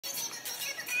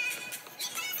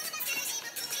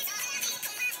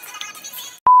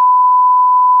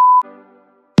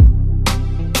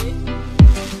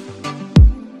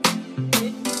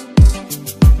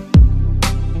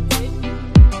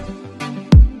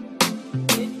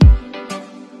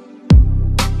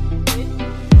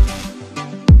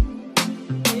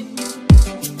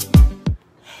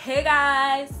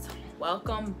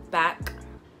Welcome back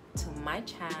to my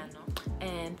channel,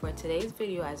 and for today's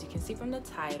video, as you can see from the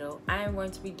title, I am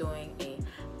going to be doing a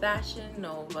Fashion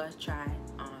Nova try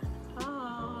on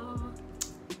haul.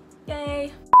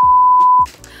 Yay!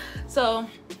 So,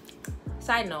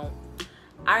 side note,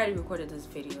 I already recorded this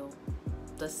video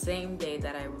the same day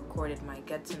that I recorded my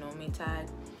get to know me tag,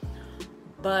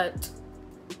 but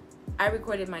I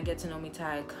recorded my get to know me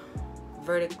tag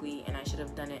vertically and I should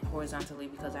have done it horizontally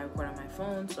because I record on my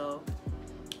phone, so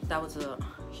that was a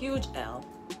huge L.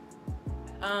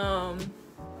 I'm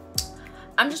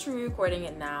just re-recording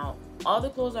it now. All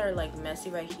the clothes are like messy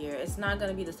right here. It's not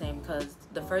gonna be the same because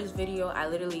the first video I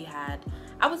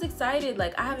was excited.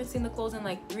 Like, I haven't seen the clothes in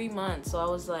like 3 months, so I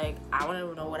was like, I want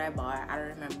to know what I bought. I don't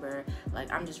remember.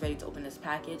 Like, I'm just ready to open this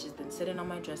package. It's been sitting on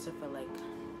my dresser for like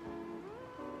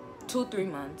 2-3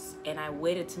 months, and I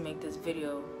waited to make this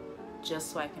video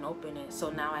just so I can open it. So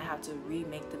now I have to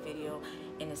remake the video,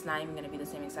 and it's not even gonna be the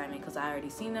same excitement because I already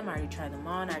seen them, I already tried them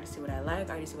on, I already see what I like,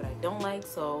 I already see what I don't like,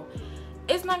 so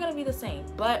it's not gonna be the same,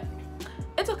 but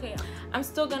it's okay. I'm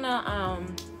still gonna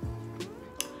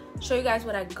show you guys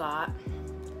what I got.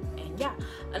 And yeah,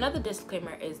 another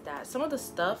disclaimer is that some of the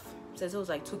stuff, since it was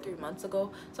like 2-3 months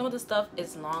ago, some of the stuff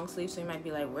is long sleeve, so you might be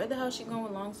like, where the hell is she going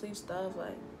with long sleeve stuff?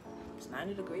 Like, it's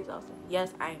 90 degrees outside.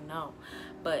 Yes, I know,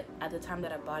 but at the time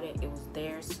that I bought it, it was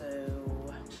there, so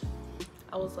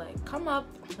I was like, come up,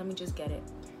 let me just get it.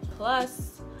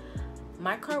 Plus,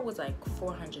 my cart was like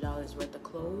 $400 worth of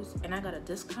clothes, and I got a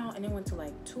discount, and it went to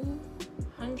like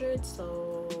 $200,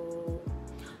 so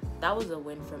that was a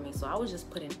win for me. So I was just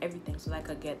putting everything so that I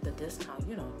could get the discount,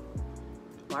 you know,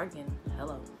 bargain,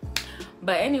 hello.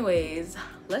 But anyways,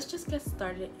 let's just get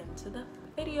started into the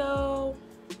video.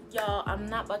 Y'all, I'm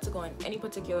not about to go in any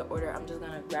particular order. I'm just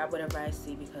gonna grab whatever I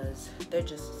see because they're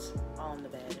just all in the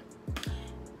bed.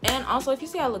 And also, if you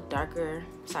see I look darker,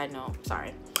 side note,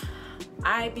 sorry,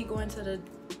 I be going to the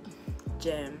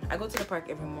gym. I go to the park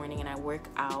every morning and I work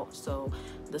out, so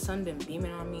the sun been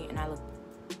beaming on me and I look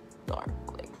dark,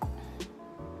 like,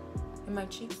 and my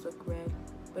cheeks look red,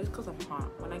 but it's because I'm hot.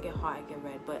 When I get hot, I get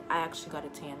red, but I actually got a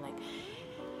tan. Like,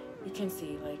 you can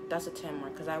see, like, that's a tan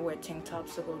mark because I wear tank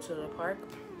tops to go to the park.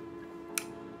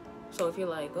 So if you're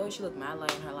like, oh, she look mad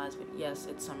light in her last video, yes,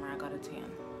 it's summer, I got a tan.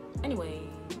 Anyways,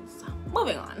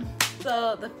 moving on.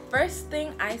 So the first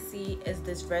thing I see is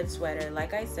this red sweater.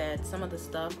 Like I said, some of the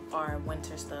stuff are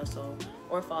winter stuff, so,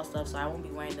 or fall stuff, so I won't be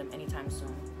wearing them anytime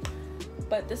soon.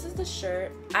 But this is the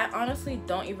shirt. I honestly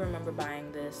don't even remember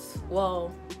buying this.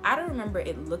 Well, I don't remember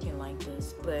it looking like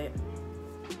this, but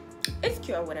it's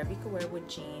cute or whatever. You could wear it with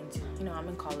jeans. You know, I'm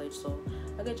in college, so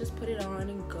I could just put it on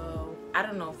and go. I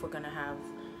don't know if we're gonna have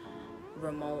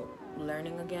remote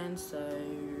learning again, so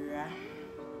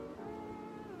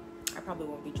I probably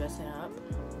won't be dressing up.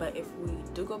 But if we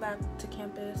do go back to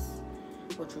campus,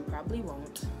 which we probably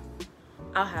won't,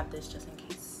 I'll have this just in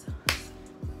case.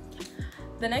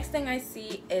 The next thing I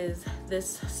see is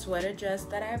this sweater dress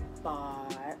that I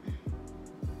bought.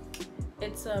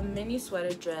 It's a mini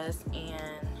sweater dress,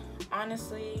 and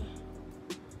honestly,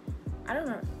 I don't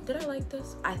know, did I like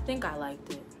this? I think I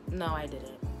liked it. No, I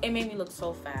didn't. It made me look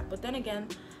so fat. But then again,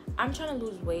 I'm trying to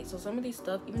lose weight, so some of these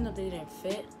stuff, even though they didn't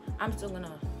fit, I'm still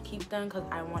gonna keep them because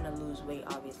I want to lose weight.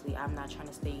 Obviously, I'm not trying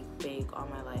to stay big all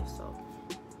my life, so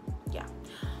yeah.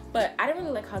 But I didn't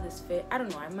really like how this fit. I don't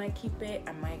know, I might keep it,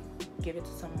 I might give it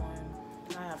to someone.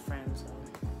 I have friends,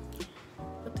 so,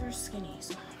 but they're skinny,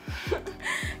 so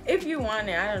if you want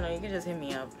it, I don't know, you can just hit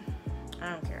me up. I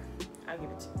don't care, I'll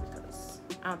give it to you because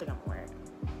I don't think I'm gonna wear it.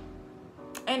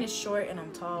 And it's short and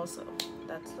I'm tall, so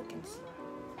that's looking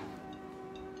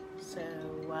so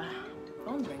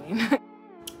phone ringing.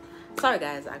 Sorry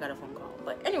guys, I got a phone call.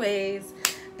 But anyways,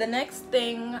 the next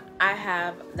thing I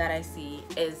have that I see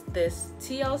is this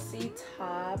TLC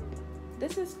top.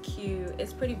 This is cute.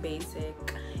 It's pretty basic.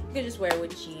 You can just wear it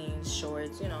with jeans,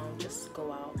 shorts, you know, just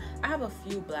go out. I have a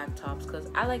few black tops because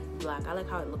I like black. I like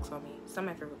how it looks on me. It's not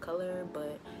my favorite color,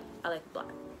 but I like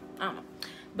black. I don't know.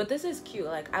 But this is cute.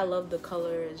 Like, I love the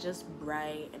color. It's just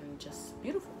bright and just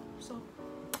beautiful. So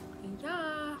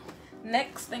yeah.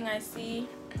 Next thing I see,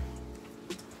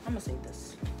 I'm gonna save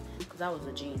this because that was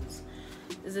the jeans.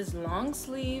 Is this long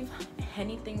sleeve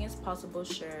anything is possible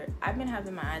shirt. I've been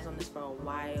having my eyes on this for a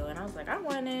while, and I was like, I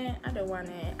want it, I don't want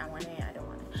it, I want it, I don't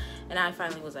want it. And I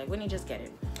finally was like, Whitney, just get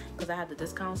it, because I had the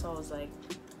discount, so I was like,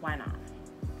 why not?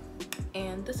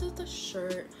 And this is the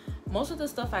shirt. Most of the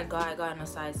stuff I got in a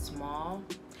size small.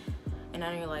 And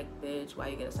I know you're like, bitch, why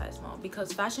you get a size small?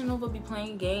 Because Fashion Nova be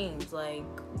playing games. Like,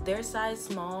 their size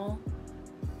small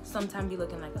sometimes be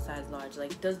looking like a size large.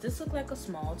 Like, does this look like a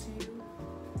small to you?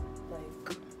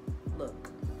 Like, look.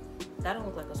 That don't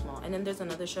look like a small. And then there's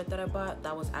another shirt that I bought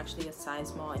that was actually a size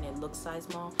small, and it looks size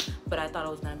small, but I thought it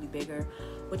was gonna be bigger,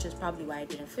 which is probably why it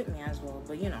didn't fit me as well.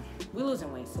 But you know, we're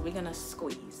losing weight, so we're gonna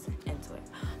squeeze into it.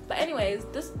 But anyways,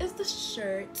 this is the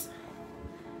shirt.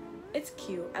 It's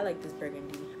cute. I like this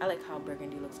burgundy. I like how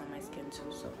burgundy looks on my skin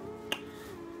too. So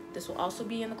this will also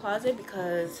be in the closet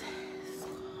because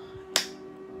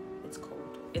it's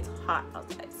cold. It's hot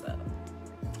outside, so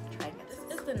try and get this.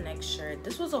 This is the next shirt.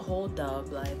 This was a whole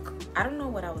dub. Like, I don't know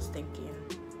what I was thinking.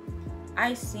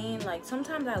 I seen, like,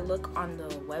 sometimes I look on the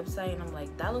website and I'm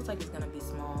like, that looks like it's gonna be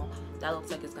small. That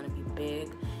looks like it's gonna be big.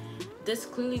 This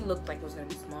clearly looked like it was gonna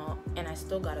be small, and I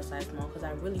still got a size small because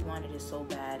I really wanted it so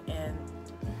bad. And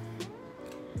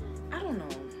I don't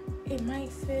know, it might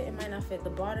fit, it might not fit. The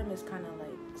bottom is kind of like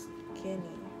skinny.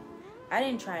 I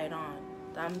didn't try it on.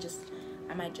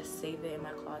 I might just save it in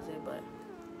my closet, but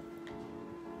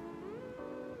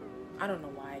I don't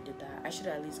know why I did that. I should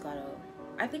have at least got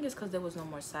I think it's because there was no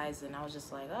more size, and I was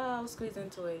just like, oh, I'll squeeze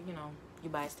into it. You know, you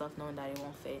buy stuff knowing that it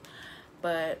won't fit.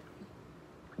 But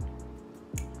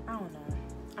I don't know.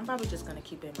 I'm probably just gonna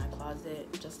keep it in my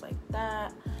closet just like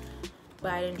that.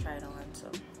 But I didn't try it on, so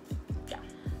yeah.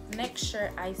 Next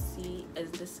shirt I see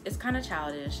is this. It's kind of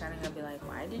childish. I'm gonna be like,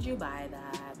 why did you buy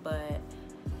that? But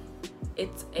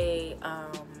it's a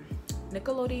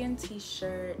Nickelodeon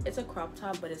t-shirt. It's a crop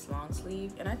top, but it's long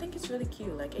sleeve, and I think it's really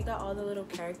cute. Like, it got all the little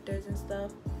characters and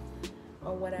stuff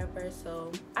or whatever, so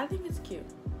I think it's cute,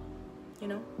 you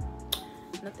know.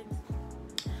 Nothing.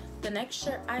 The next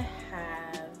shirt I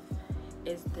have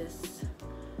is this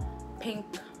pink,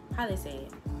 how they say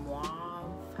it,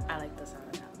 mauve. I like the sound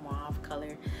of that, mauve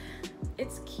color.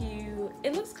 It's cute.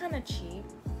 It looks kind of cheap.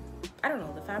 I don't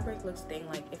know, the fabric looks thin.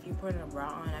 Like, if you put a bra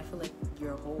on, I feel like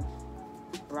your whole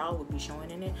bra would be showing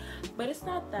in it, but it's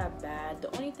not that bad.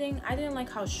 The only thing, I didn't like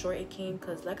how short it came,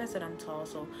 because like I said, I'm tall,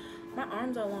 so my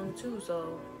arms are long too,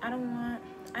 so I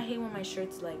hate when my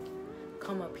shirts like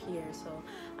come up here, so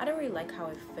I don't really like how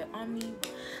it fit on me.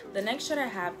 The next shirt I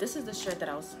have, this is the shirt that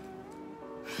I was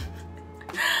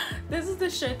this is the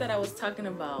shirt that I was talking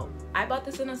about. I bought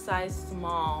this in a size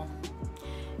small.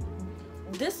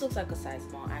 This looks like a size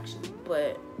small actually,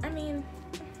 but I mean,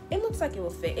 it looks like it will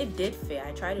fit. It did fit.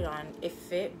 I tried it on. It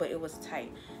fit, but it was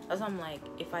tight. That's why I'm like,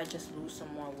 if I just lose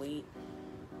some more weight,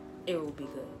 it will be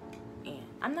good. And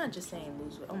I'm not just saying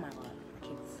lose weight. Oh my god, I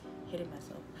keep hitting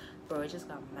myself. Bro, it just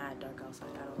got mad dark outside.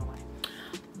 I don't know why.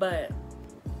 But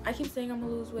I keep saying I'm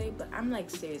gonna lose weight, but I'm like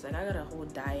serious. Like, I got a whole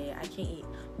diet. I can't eat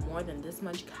more than this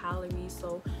much calories.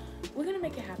 So we're gonna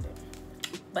make it happen.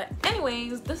 But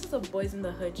anyways, this is a Boys in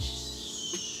the Hood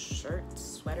shirt,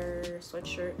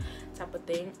 sweatshirt type of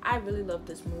thing. I really love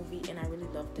this movie, and I really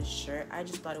love this shirt. I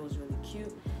just thought it was really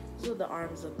cute. This is what the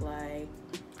arms look like.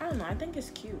 I don't know, I think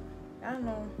it's cute. I don't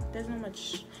know, there's not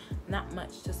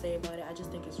much to say about it. I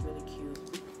just think it's really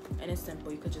cute, and it's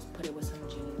simple. You could just put it with some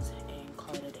jeans and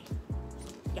call it a day.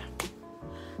 Yeah.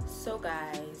 So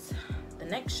guys, the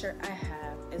next shirt I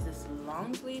have is this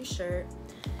long sleeve shirt.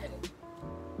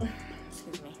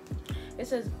 Excuse me. It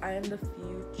says, I am the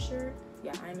future.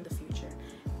 Yeah, I am the future.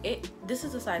 This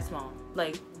is a size small.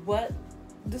 Like, what?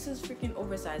 This is freaking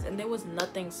oversized, and there was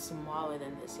nothing smaller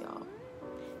than this, y'all.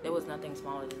 There was nothing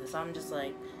smaller than this. I'm just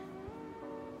like,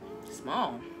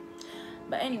 small.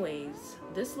 But anyways,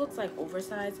 this looks like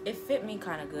oversized. It fit me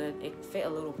kind of good. It fit a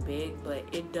little big, but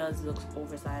it does look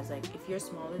oversized. Like, if you're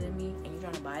smaller than me and you're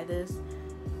trying to buy this,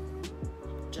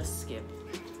 just skip,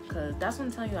 because that's what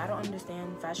I'm telling you. I don't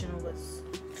understand fashionable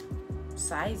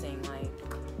sizing. Like,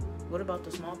 what about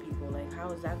the small people? Like, how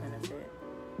is that gonna fit?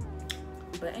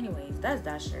 But anyways, that's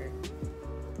that shirt.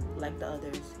 Like the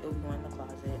others, it'll be going in the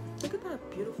closet. Look at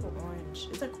that beautiful orange.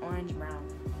 It's like orange brown.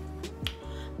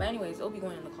 But anyways, it'll be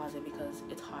going in the closet because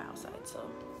it's hot outside. So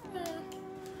yeah.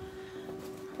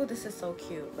 Oh, this is so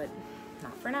cute, but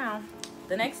not for now.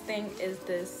 The next thing is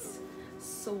this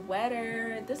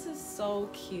sweater. This is so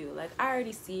cute. Like, I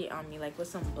already see it on me, like with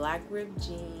some black ripped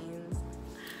jeans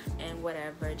and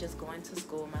whatever, just going to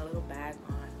school, my little bag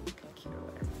on, looking cute or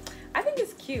whatever. I think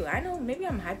it's cute. I know maybe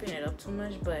I'm hyping it up too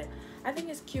much, but I think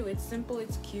it's cute. It's simple,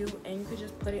 it's cute, and you could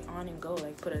just put it on and go.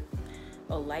 Like, put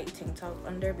a light tank top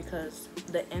under, because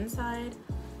the inside,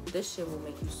 this shit will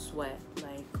make you sweat.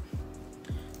 Like,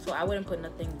 so I wouldn't put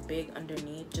nothing big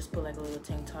underneath. Just put like a little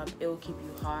tank top. It will keep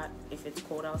you hot. If it's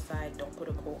cold outside, don't put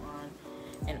a coat on.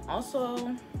 And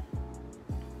also,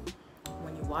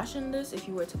 washing this, if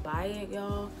you were to buy it,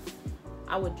 y'all,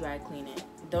 I would dry clean it.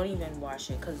 Don't even wash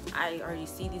it, because I already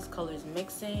see these colors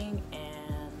mixing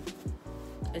and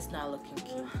it's not looking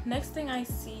cute. Next thing I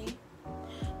see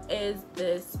is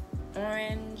this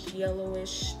orange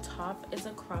yellowish top. Is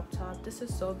a crop top. This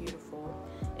is so beautiful.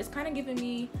 It's kind of giving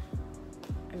me,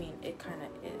 I mean, it kind of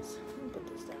is. Let me put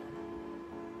this down.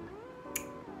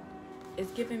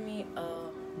 It's giving me a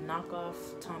knockoff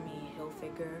Tommy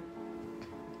Hilfiger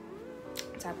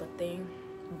type of thing,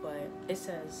 but it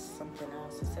says something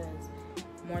else. It says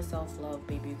more self-love,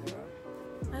 baby girl.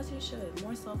 As you should.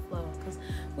 More self-love, because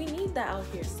we need that out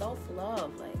here.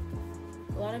 Self-love. Like,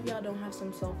 a lot of y'all don't have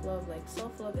some self-love. Like,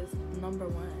 self-love is number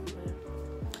one. But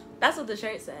that's what the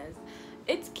shirt says.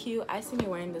 It's cute. I see me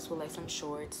wearing this with like some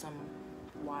shorts, some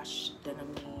wash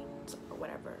denim jeans or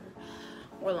whatever,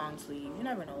 or long sleeve. You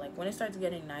never know. Like, when it starts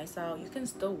getting nice out, you can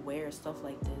still wear stuff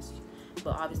like this,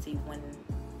 but obviously when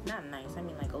not nice, I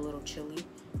mean like a little chilly,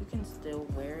 you can still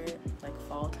wear it like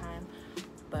fall time,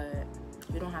 but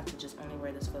you don't have to just only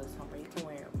wear this for the summer. You can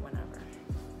wear it whenever.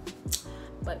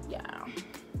 But yeah,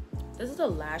 this is the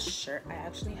last shirt I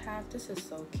actually have. This is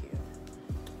so cute.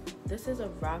 This is a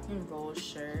rock and roll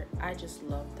shirt. I just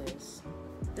love this.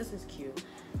 This is cute.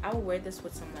 I would wear this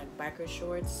with some like biker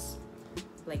shorts,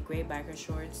 like gray biker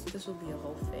shorts. This would be a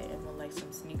whole fit, and with like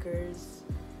some sneakers.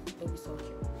 It would be so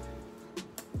cute.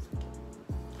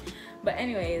 But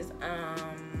anyways,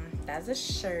 that's a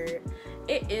shirt.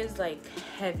 It is like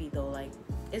heavy though. Like,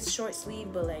 it's short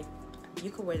sleeve, but like you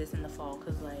could wear this in the fall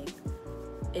because like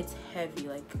it's heavy.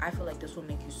 Like, I feel like this will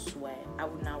make you sweat. I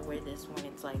would not wear this when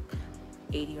it's like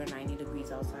 80 or 90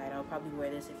 degrees outside. I'll probably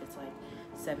wear this if it's like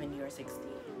 70 or 60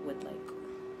 with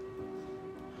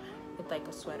like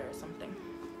a sweater or something.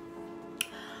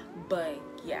 But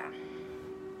yeah,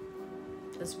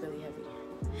 it's really heavy.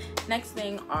 Next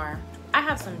thing are, I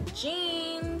have some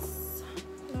jeans.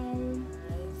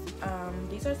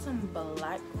 These are some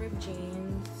black rib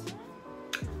jeans.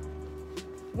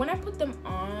 When I put them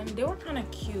on, they were kind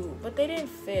of cute, but they didn't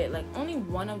fit. Like, only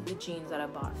one of the jeans that I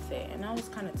bought fit, and I was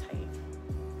kind of tight.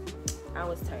 I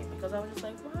was tight because I was just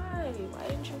like, why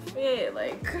didn't you fit?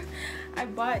 Like, I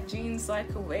bought jeans so I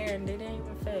could wear and they didn't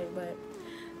even fit. But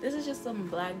this is just some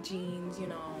black jeans, you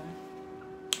know,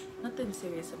 nothing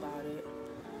serious about it.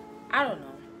 I don't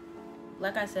know.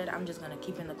 Like I said, I'm just gonna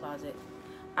keep in the closet.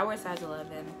 I wear size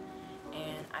 11,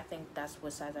 and I think that's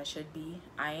what size I should be.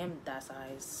 I am that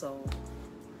size, so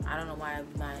I don't know why I'm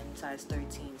not in size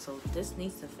 13. So this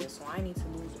needs to fit, so I need to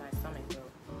lose my stomach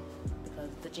though, because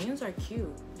the jeans are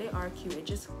cute. They are cute.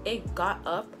 It got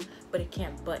up, but it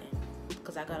can't button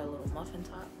because I got a little muffin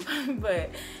top, but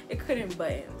it couldn't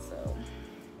button. So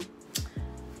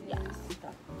yeah,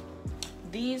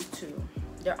 these two,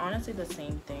 they're honestly the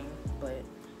same thing, but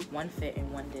one fit and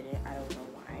one didn't. I don't know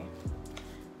why.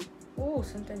 Oh,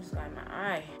 something just got in my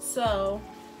eye. So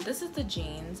this is the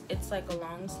jeans. It's like a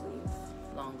long sleeve,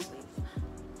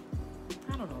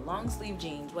 I don't know, long sleeve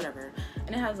jeans, whatever,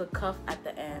 and it has a cuff at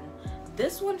the end.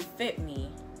 This one fit me,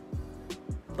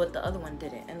 but the other one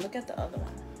didn't. And look at the other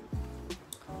one.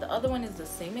 The other one is the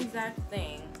same exact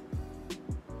thing,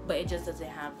 but it just doesn't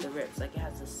have the rips. Like, it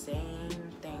has the same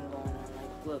thing going on.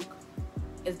 Like, look,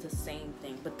 it's the same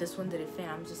thing, but this one didn't fit.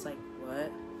 I'm just like,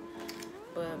 what?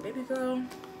 But baby girl,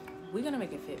 we're gonna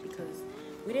make it fit because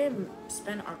we didn't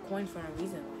spend our coin for a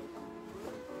reason.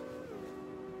 Like,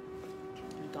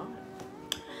 God.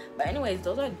 But anyways,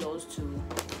 those are those two.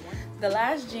 The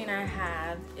last jean I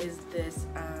have is this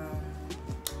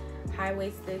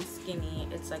high-waisted skinny.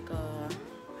 It's like a,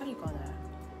 how do you call that?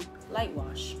 Light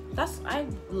wash. I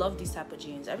love these type of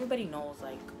jeans. Everybody knows,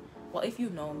 like, well, if you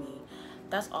know me,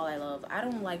 that's all I love. I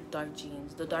don't like dark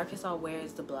jeans. The darkest I'll wear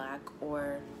is the black,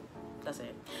 or that's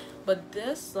it. But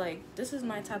this, like, this is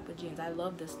my type of jeans. I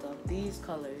love this stuff. These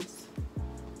colors,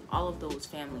 all of those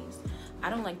families. I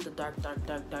don't like the dark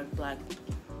black,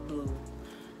 blue.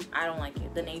 I don't like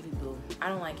it. The navy blue, I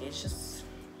don't like it. It's just,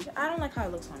 I don't like how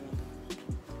it looks on me.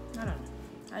 I don't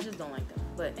know. I just don't like them.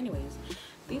 But anyways,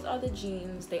 these are the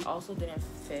jeans. They also didn't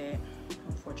fit,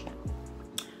 unfortunately.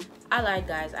 I lied,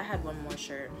 guys. I had one more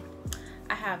shirt.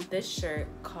 I have this shirt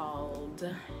called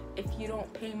 "If You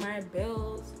Don't Pay My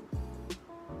Bills."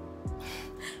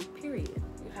 Period.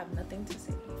 You have nothing to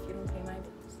say if you don't pay my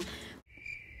bills.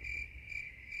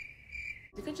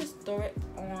 You could just throw it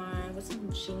on with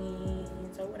some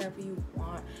jeans or whatever you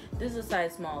want. This is a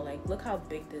size small. Like, look how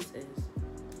big this is.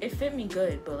 It fit me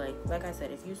good, but like I said,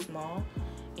 if you small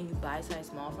and you buy size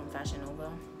small from Fashion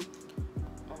Nova,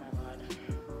 oh my God,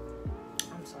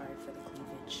 I'm sorry for the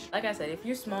cleavage. Like I said, if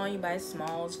you're small and you buy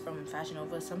smalls from Fashion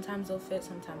Nova, sometimes they'll fit,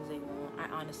 sometimes they won't. I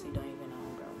honestly don't even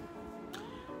know, girl.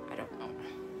 I don't know.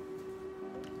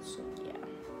 So yeah,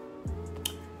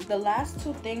 the last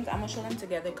two things, I'm gonna show them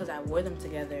together because I wore them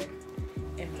together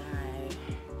in my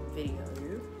video,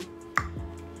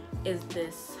 is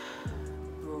this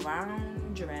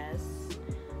brown dress.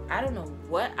 I don't know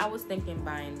what I was thinking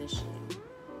buying this shit.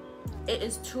 It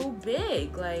is too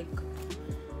big. Like,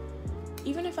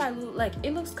 even if I look, like,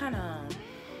 it looks kind of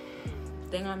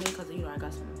thing on me because, you know, I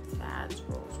got some fat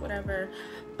rolls, whatever.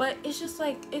 But it's just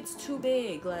like, it's too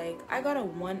big. Like, I got a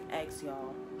 1X,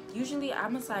 y'all. Usually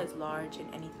I'm a size large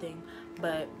in anything,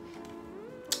 but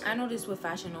I noticed with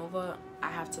Fashion Nova I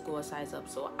have to go a size up,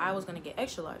 so I was gonna get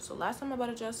extra large. So last time I bought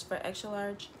a dress for extra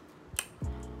large,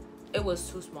 it was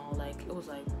too small. Like, it was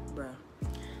like, bruh.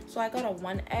 So I got a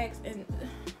 1X, and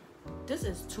this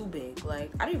is too big.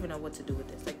 Like, I don't even know what to do with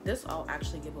this. Like, this I'll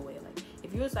actually give away. Like,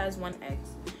 if you're a size 1X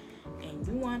and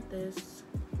you want this,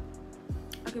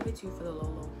 I'll give it to you for the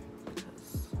low,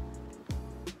 because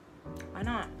why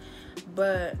not?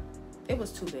 But it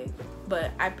was too big.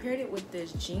 But I paired it with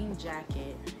this jean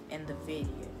jacket in the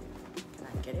video. Can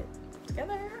I get it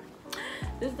together?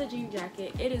 This is the jean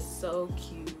jacket. It is so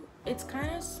cute. It's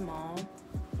kind of small.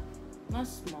 Not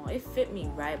small. It fit me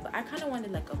right, but I kind of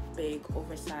wanted like a big,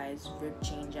 oversized, ripped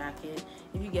jean jacket,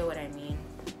 if you get what I mean.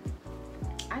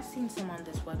 I've seen some on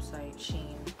this website,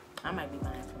 Shein. I might be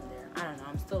buying from there. I don't know.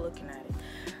 I'm still looking at it.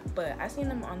 But I seen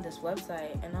them on this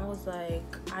website, and I was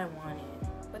like, I want it.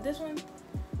 But this one,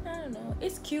 I don't know.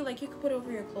 It's cute. Like, you could put it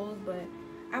over your clothes, but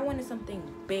I wanted something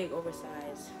big,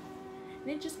 oversized.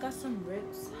 And it just got some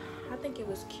rips. I think it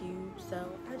was cute, so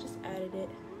I just added it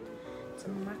to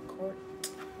my cart.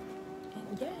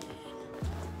 And yay!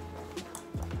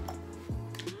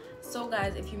 So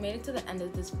guys, if you made it to the end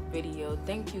of this video,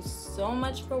 thank you so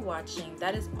much for watching.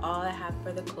 That is all I have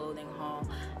for the clothing haul.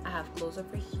 I have clothes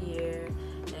over here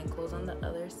and clothes on the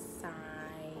other side.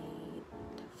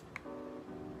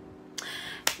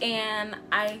 And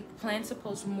I plan to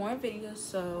post more videos,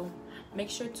 so make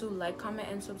sure to like, comment,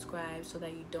 and subscribe so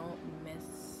that you don't miss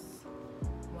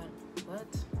what?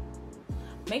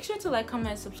 Make sure to like,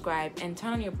 comment, and subscribe, and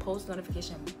turn on your post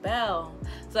notification bell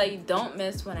so that you don't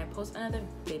miss when I post another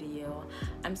video.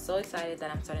 I'm so excited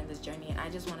that I'm starting this journey, and I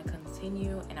just want to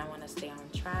continue, and I want to stay on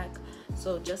track.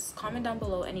 So just comment down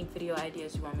below any video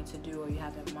ideas you want me to do or you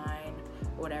have in mind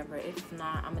or whatever. If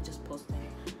not, I'm gonna just post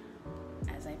it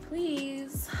as I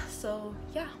please. So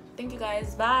yeah, thank you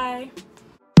guys. Bye.